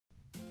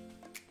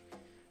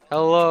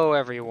Hello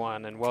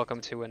everyone, and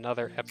welcome to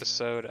another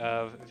episode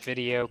of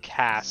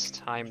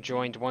VideoCast. I'm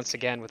joined once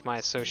again with my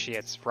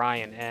associates,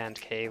 Ryan and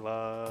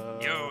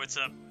Kayla. Yo, what's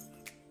up?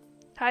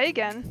 Hi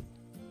again.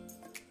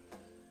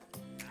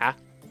 Huh?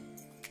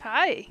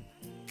 Hi.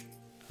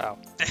 Oh.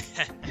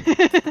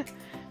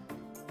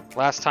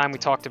 Last time we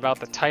talked about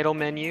the title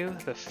menu,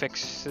 the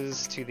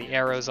fixes to the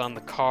arrows on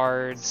the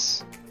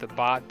cards,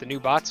 the new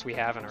bots we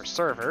have in our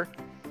server,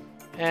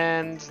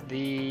 and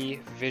the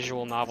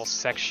visual novel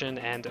section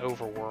and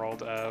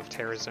overworld of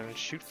TerraZone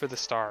Shoot for the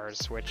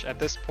Stars, which at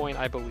this point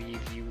I believe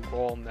you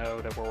all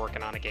know that we're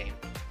working on a game.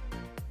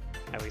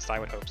 At least I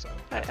would hope so.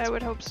 I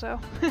would hope so.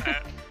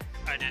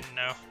 I didn't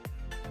know.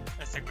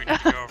 I think we need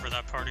to go over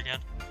that part again.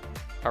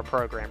 Our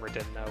programmer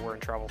didn't know. We're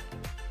in trouble.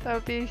 That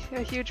would be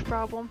a huge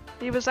problem.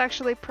 He was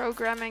actually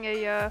programming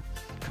a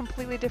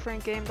completely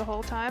different game the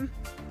whole time.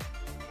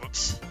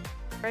 Whoops.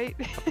 Right?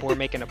 We're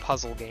making a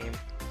puzzle game.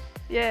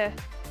 Yeah.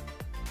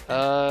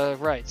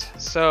 Right.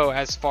 So,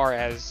 as far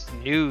as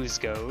news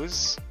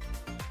goes,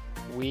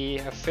 we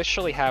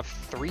officially have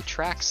 3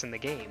 tracks in the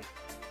game.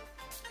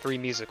 3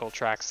 musical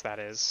tracks, that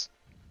is.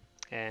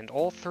 And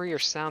all 3 are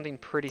sounding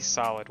pretty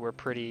solid. We're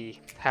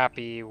pretty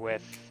happy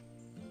with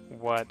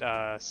what,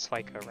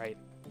 Svika, right?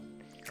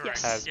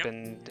 Correct.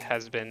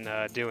 Has been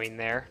doing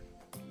there.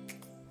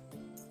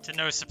 To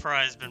no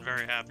surprise, been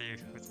very happy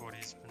with what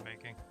he's been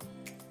making.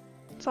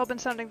 It's all been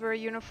sounding very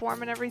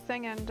uniform and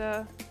everything,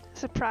 and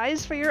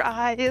surprise for your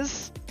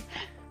eyes.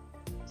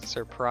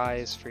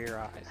 Surprise for your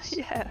eyes.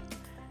 Yeah.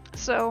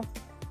 So,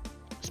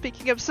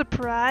 speaking of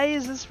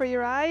surprises for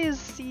your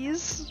eyes,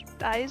 is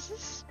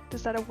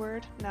that a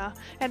word? Nah.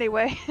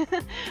 Anyway,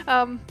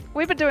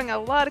 we've been doing a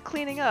lot of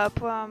cleaning up.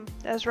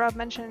 As Rob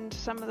mentioned,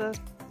 some of the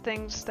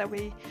things that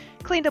we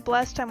cleaned up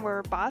last time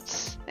were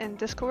bots in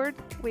Discord.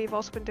 We've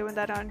also been doing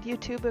that on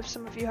YouTube. If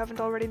some of you haven't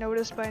already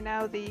noticed by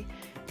now, the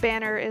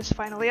banner is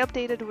finally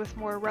updated with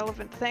more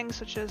relevant things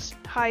such as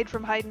hide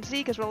from hide and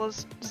Zeke, as well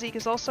as Zeke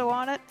is also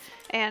on it.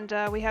 And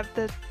we have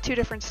the 2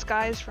 different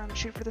skies from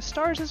Shoot for the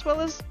Stars, as well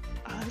as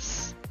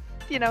us.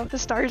 You know, the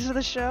stars of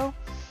the show.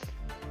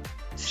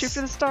 Shoot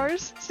for the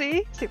Stars.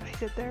 See what I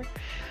did there.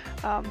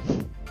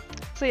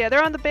 So yeah,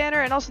 they're on the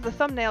banner, and also the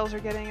thumbnails are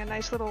getting a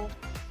nice little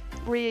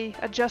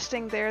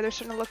readjusting there. They're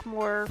starting to look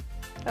more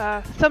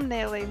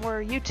thumbnail-y,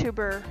 more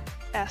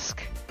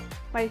YouTuber-esque.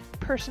 My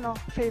personal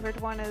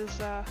favorite one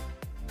is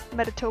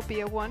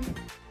Metatopia 1.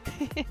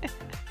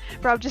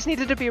 Rob just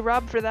needed to be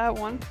Rob for that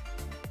one.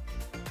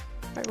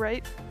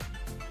 Right?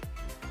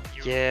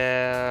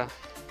 Yeah.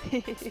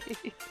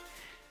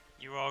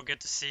 You all get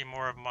to see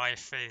more of my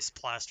face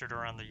plastered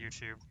around the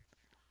YouTube.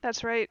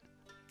 That's right.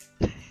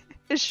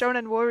 His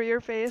Shonen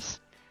Warrior face.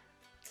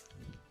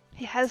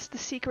 He has the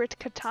secret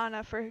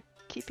katana for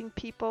keeping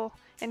people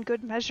in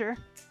good measure.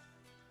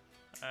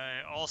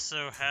 I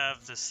also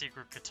have the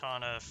secret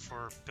katana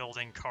for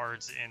building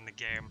cards in the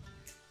game.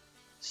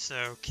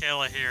 So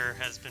Kayla here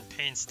has been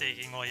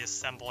painstakingly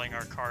assembling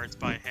our cards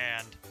by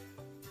hand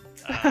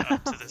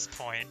up to this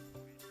point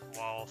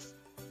while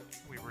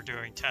we were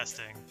doing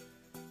testing.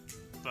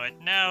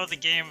 But now the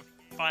game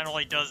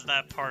finally does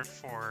that part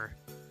for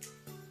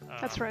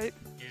That's right.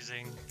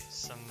 Using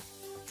some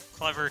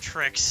clever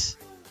tricks.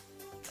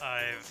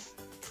 I've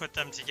put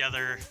them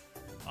together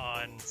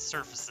on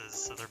surfaces,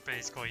 so they're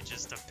basically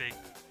just a big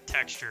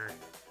texture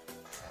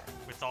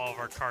with all of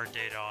our card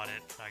data on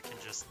it. I can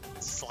just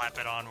slap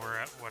it on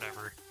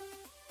whatever.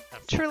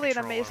 Truly an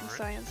amazing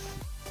science.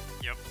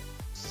 Yep.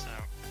 So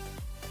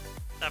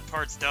that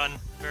part's done.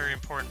 Very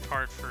important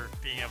part for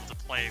being able to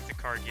play the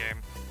card game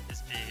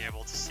is being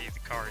able to see the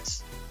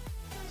cards.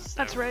 So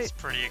that's right. It's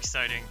pretty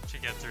exciting to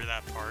get through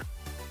that part.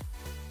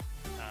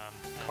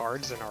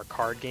 Cards in our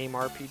card game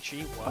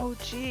RPG? What? Oh,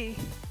 gee.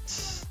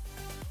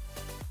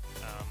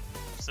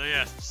 So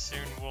yeah, soon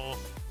we'll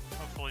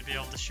hopefully be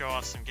able to show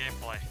off some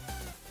gameplay.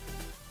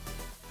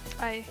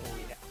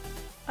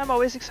 I'm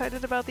always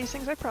excited about these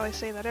things. I probably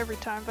say that every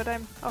time, but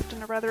I'm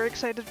often a rather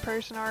excited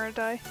person, aren't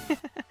I? You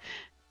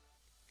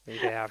need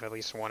to have at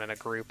least one in a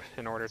group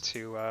in order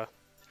to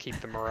keep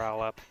the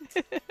morale up.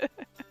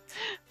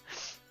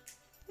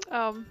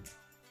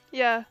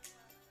 Yeah.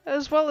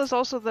 As well as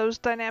also those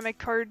dynamic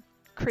card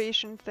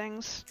creation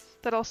things.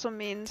 That also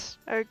means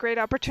a great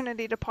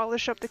opportunity to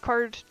polish up the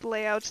card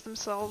layouts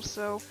themselves,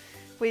 so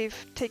we've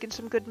taken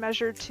some good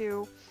measure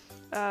to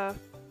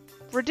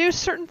reduce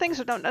certain things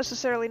that don't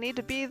necessarily need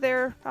to be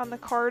there on the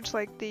cards,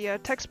 like the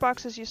text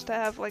boxes used to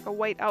have like a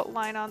white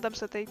outline on them,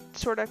 so that they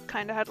sort of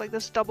kind of had like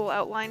this double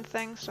outline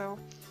thing, so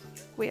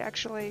we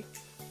actually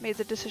made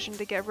the decision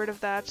to get rid of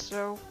that,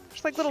 so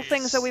there's like little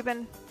things that we've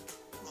been...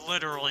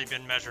 literally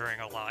been measuring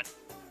a lot.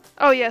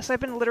 Oh yes, I've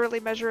been literally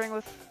measuring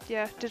with,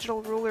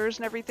 digital rulers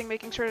and everything,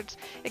 making sure it's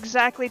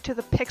exactly to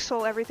the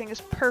pixel, everything is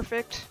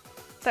perfect.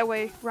 That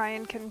way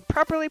Ryan can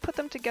properly put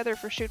them together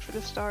for Shoot for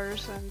the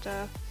Stars,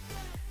 and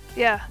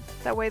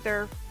that way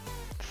they're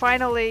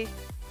finally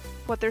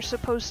what they're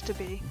supposed to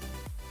be.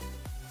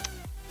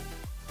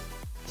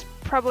 It's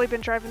probably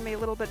been driving me a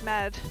little bit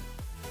mad,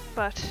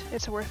 but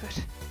it's worth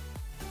it.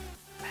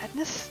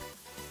 Madness?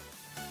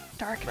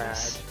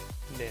 Darkness.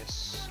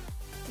 Madness.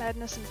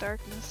 Madness and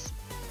darkness.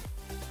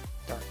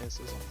 Darkness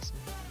is awesome.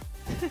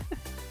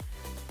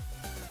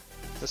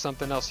 There's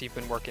something else you've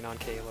been working on,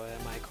 Kayla,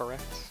 am I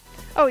correct?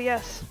 Oh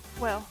yes.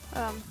 Well,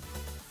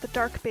 the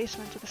dark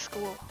basement of the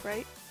school,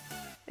 right?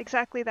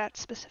 Exactly that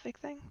specific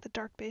thing, the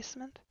dark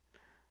basement.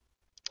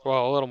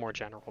 Well, a little more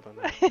general than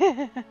that.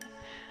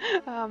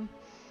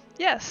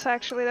 Yes,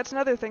 actually, that's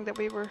another thing that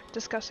we were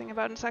discussing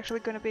about, and it's actually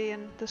going to be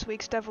in this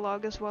week's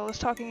devlog as well, is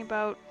talking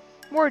about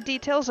more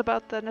details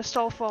about the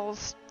Nostal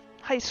Falls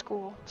High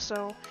School.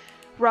 So,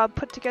 Rob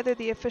put together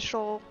the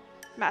official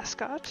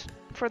mascot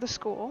for the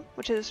school,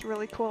 which is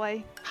really cool.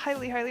 I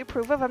highly, highly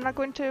approve of. I'm not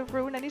going to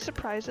ruin any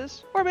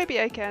surprises. Or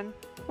maybe I can.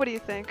 What do you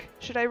think?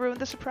 Should I ruin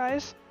the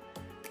surprise?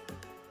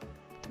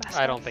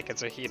 I don't think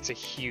it's a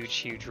huge,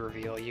 huge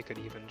reveal. You could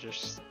even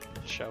just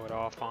show it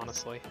off,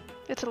 honestly.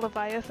 It's a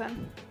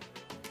Leviathan.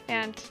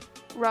 And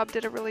Rob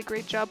did a really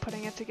great job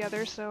putting it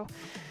together, so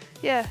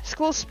yeah,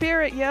 school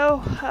spirit,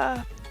 yo.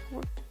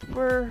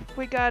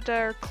 We got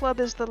our club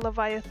is the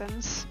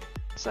Leviathans,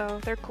 so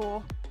they're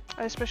cool.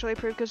 I especially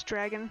approve because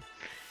dragon.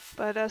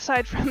 But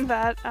aside from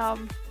that,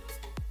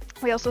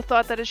 we also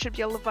thought that it should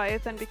be a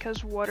Leviathan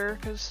because water,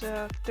 because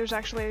there's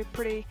actually a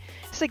pretty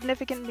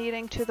significant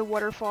meaning to the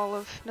waterfall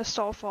of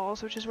Nostal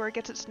Falls, which is where it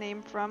gets its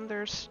name from.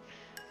 There's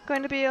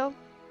going to be a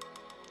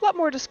lot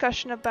more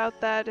discussion about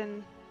that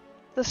in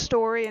the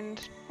story and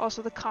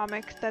also the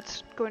comic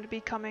that's going to be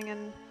coming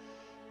in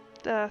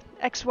the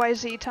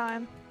XYZ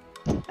time,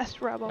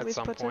 as Rob always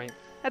puts it.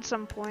 At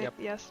some point, yep.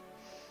 Yes.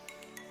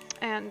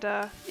 And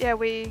yeah,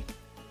 we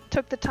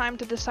took the time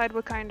to decide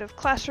what kind of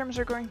classrooms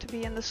are going to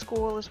be in the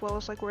school, as well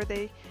as like where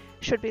they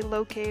should be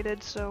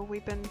located. So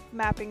we've been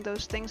mapping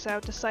those things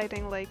out,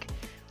 deciding like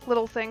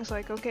little things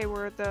like, okay,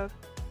 where the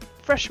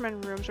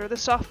freshman rooms or the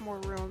sophomore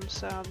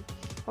rooms,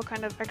 what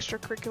kind of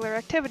extracurricular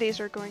activities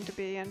are going to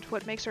be, and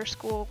what makes our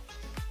school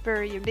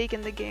very unique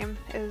in the game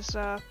is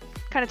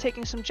kind of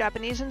taking some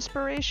Japanese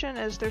inspiration,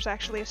 as there's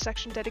actually a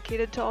section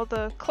dedicated to all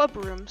the club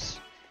rooms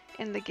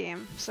in the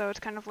game. So it's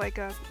kind of like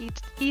a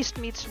east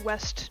meets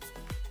west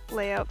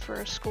layout for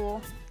a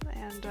school,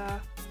 and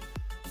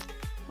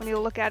when you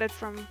look at it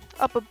from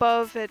up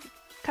above, it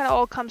kind of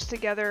all comes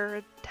together.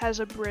 It has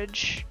a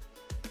bridge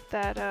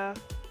that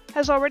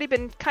has already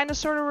been kind of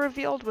sort of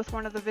revealed with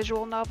one of the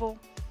visual novel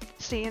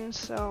scenes,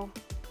 so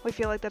we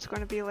feel like that's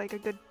going to be like a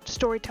good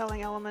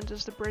storytelling element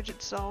as the bridge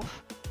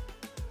itself.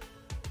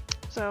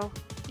 So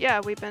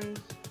yeah, we've been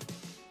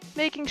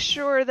making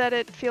sure that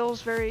it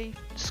feels very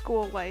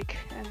school-like,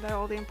 and that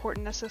all the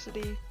important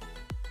necessity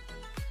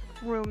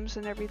rooms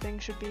and everything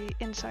should be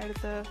inside of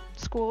the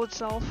school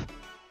itself.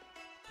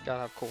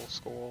 Gotta have cool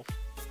school.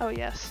 Oh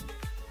yes.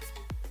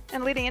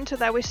 And leading into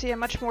that, we see a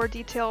much more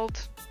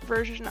detailed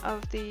version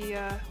of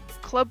the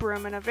club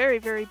room in a very,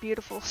 very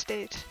beautiful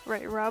state,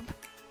 right, Rob?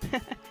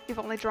 You've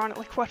only drawn it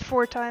like what,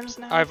 4 times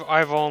now?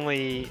 I've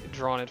only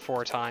drawn it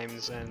 4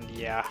 times, and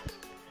yeah,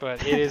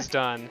 but it is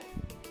done,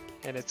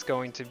 and it's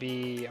going to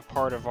be a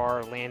part of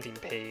our landing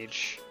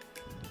page.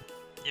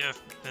 Yeah,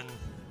 I've been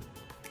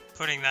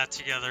putting that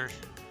together.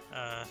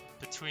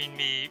 Between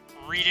me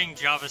reading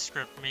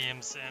JavaScript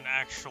memes and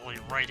actually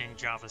writing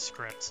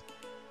JavaScript,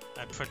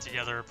 I put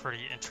together a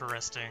pretty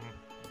interesting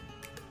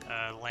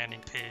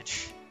landing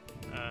page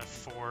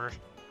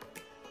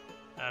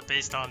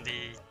based on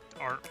the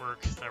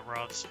artwork that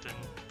Rob's been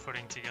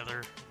putting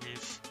together.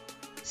 We've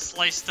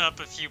sliced up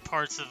a few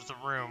parts of the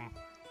room,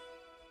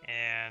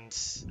 and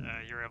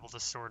you're able to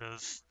sort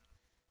of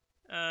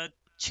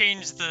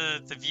change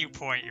the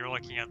viewpoint you're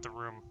looking at the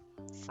room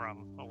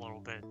from a little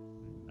bit,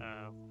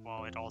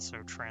 while it also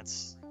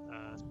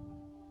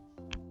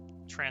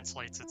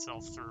translates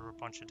itself through a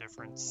bunch of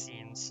different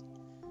scenes.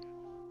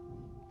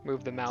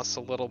 Move the mouse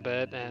a little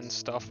bit and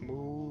stuff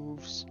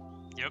moves.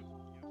 Yep.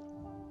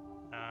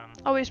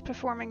 Always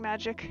performing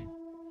magic.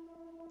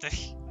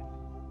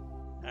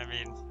 I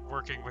mean,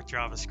 working with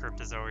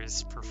JavaScript is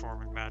always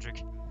performing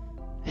magic.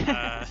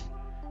 But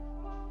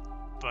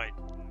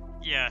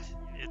yeah,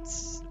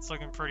 it's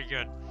looking pretty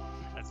good,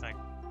 I think.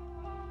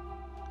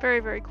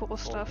 Very, very cool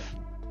stuff.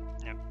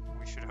 Yep,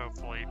 we should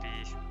hopefully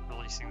be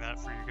releasing that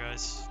for you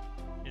guys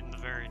in the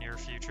very near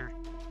future.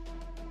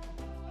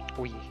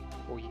 Oui.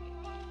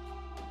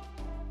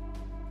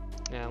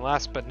 And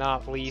last but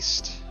not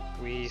least,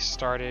 we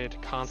started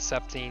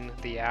concepting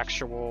the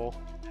actual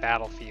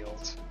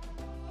battlefield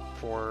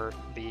for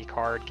the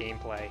card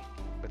gameplay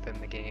within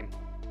the game.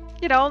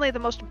 You know, only the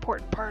most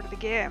important part of the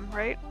game,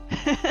 right?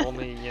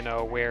 Only, you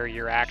know, where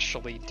you're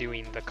actually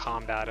doing the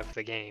combat of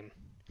the game.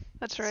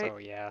 That's right. So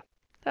yeah.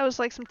 That was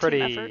like some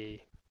team effort.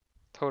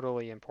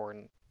 Totally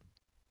important.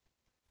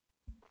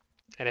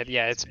 And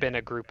it's been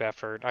a group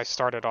effort. I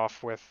started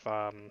off with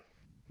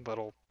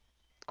little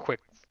quick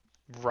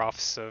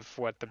roughs of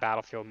what the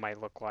battlefield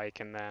might look like,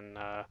 and then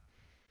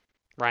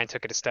Ryan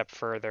took it a step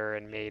further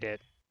and made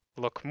it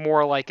look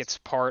more like it's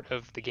part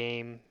of the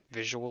game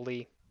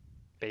visually,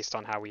 based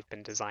on how we've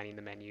been designing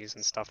the menus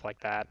and stuff like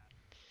that.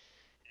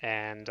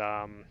 And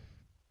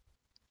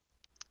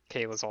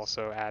Kayla's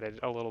also added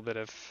a little bit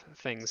of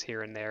things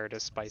here and there to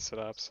spice it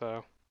up,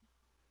 so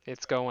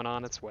it's going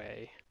on its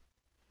way.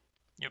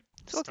 Yep,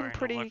 It's looking starting to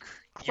pretty look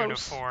close.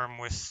 uniform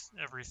with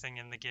everything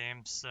in the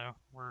game, so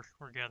we're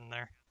getting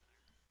there.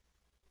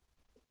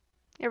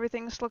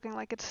 Everything's looking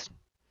like it's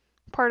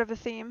part of a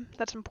theme.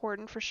 That's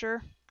important for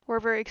sure. We're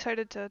very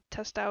excited to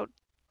test out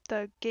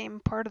the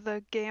game part of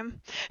the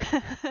game.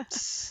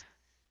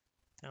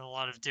 Did a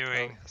lot of Oh,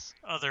 doing yes.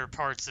 other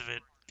parts of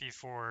it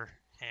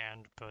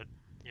beforehand, but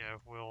yeah,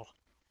 we're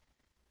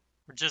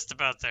just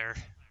about there.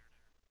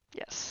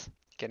 Yes.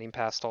 Getting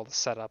past all the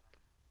setup.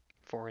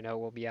 Before we know,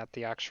 we'll be at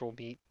the actual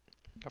meat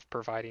of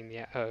providing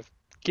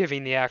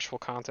giving the actual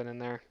content in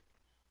there.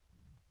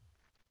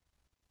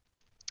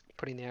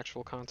 Putting the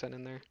actual content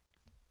in there.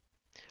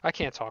 I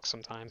can't talk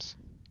sometimes.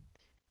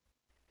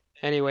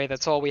 Anyway,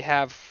 that's all we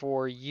have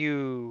for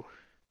you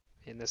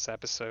in this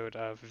episode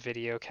of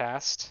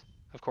VideoCast.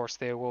 Of course,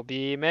 there will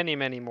be many,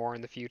 many more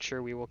in the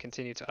future. We will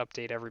continue to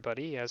update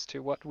everybody as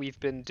to what we've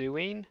been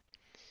doing.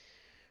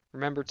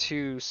 Remember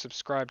to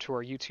subscribe to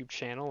our YouTube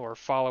channel or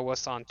follow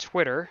us on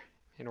Twitter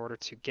in order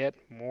to get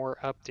more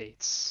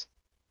updates.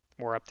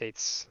 More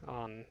updates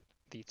on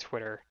the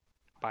Twitter,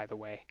 by the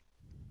way.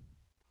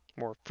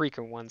 More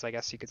frequent ones, I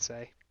guess you could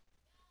say.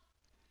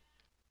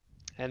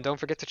 And don't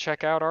forget to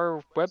check out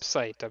our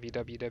website,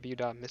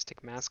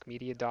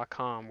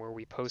 www.mysticmaskmedia.com, where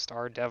we post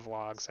our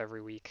devlogs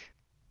every week.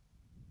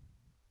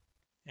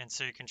 And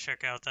so you can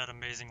check out that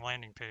amazing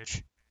landing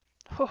page.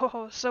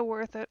 Oh, so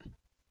worth it.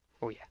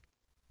 Oh yeah.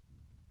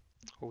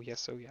 Oh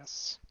yes, oh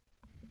yes.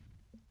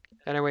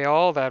 Anyway,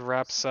 all that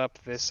wraps up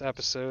this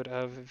episode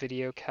of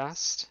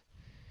VideoCast.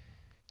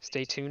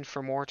 Stay tuned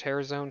for more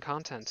Terrazone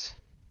content.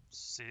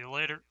 See you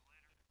later.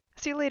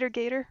 See you later,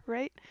 Gator,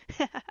 right?